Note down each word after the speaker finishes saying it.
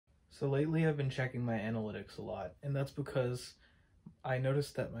So lately I've been checking my analytics a lot, and that's because I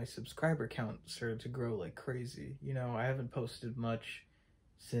noticed that my subscriber count started to grow like crazy. You know, I haven't posted much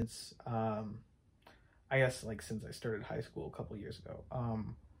since I guess like since I started high school a couple years ago.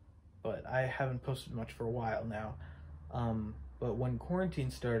 But I haven't posted much for a while now. But when quarantine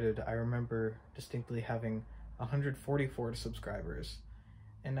started, I remember distinctly having 144 subscribers,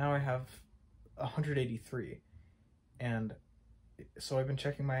 and now I have 183. And so I've been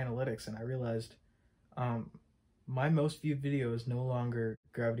checking my analytics, and I realized my most viewed video is no longer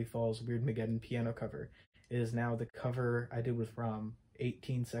Gravity Falls Weirdmageddon piano cover. It is now the cover I did with Rom,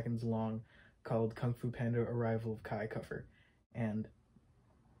 18 seconds long, called Kung Fu Panda Arrival of Kai cover. And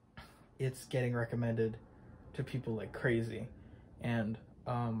it's getting recommended to people like crazy. And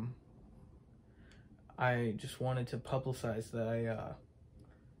I just wanted to publicize that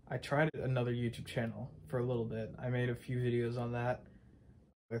I tried another YouTube channel for a little bit. I made a few videos on that.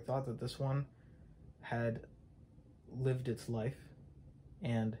 I thought that this one had lived its life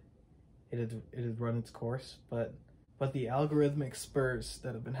and it had run its course, but the algorithmic spurs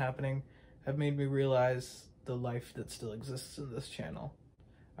that have been happening have made me realize the life that still exists in this channel.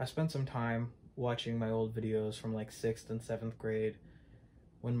 I spent some time watching my old videos from like 6th and 7th grade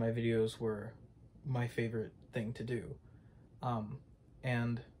when my videos were my favorite thing to do.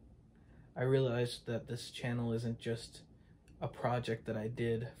 And I realized that this channel isn't just a project that I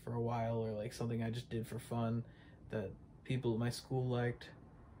did for a while or like something I just did for fun that people at my school liked.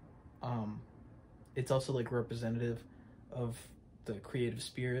 It's also like representative of the creative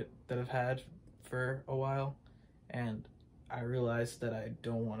spirit that I've had for a while, and I realized that I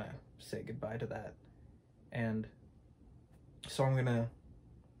don't want to say goodbye to that. And so I'm gonna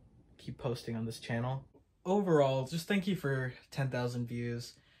keep posting on this channel. Overall, just thank you for 10,000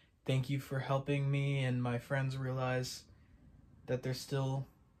 views. Thank you for helping me and my friends realize that there's still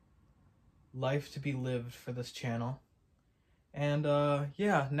life to be lived for this channel. And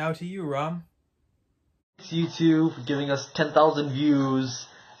yeah, now to you, Rom. Thanks you two for giving us 10,000 views.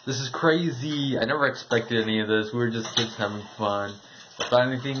 This is crazy. I never expected any of this. We were just kids having fun. If the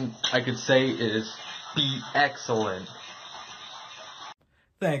only thing I could say is be excellent.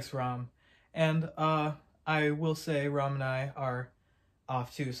 Thanks, Rom. And I will say Rom and I are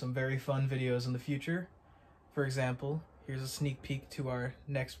off to some very fun videos in the future. For example, here's a sneak peek to our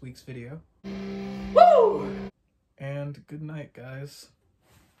next week's video. Woo! And good night, guys.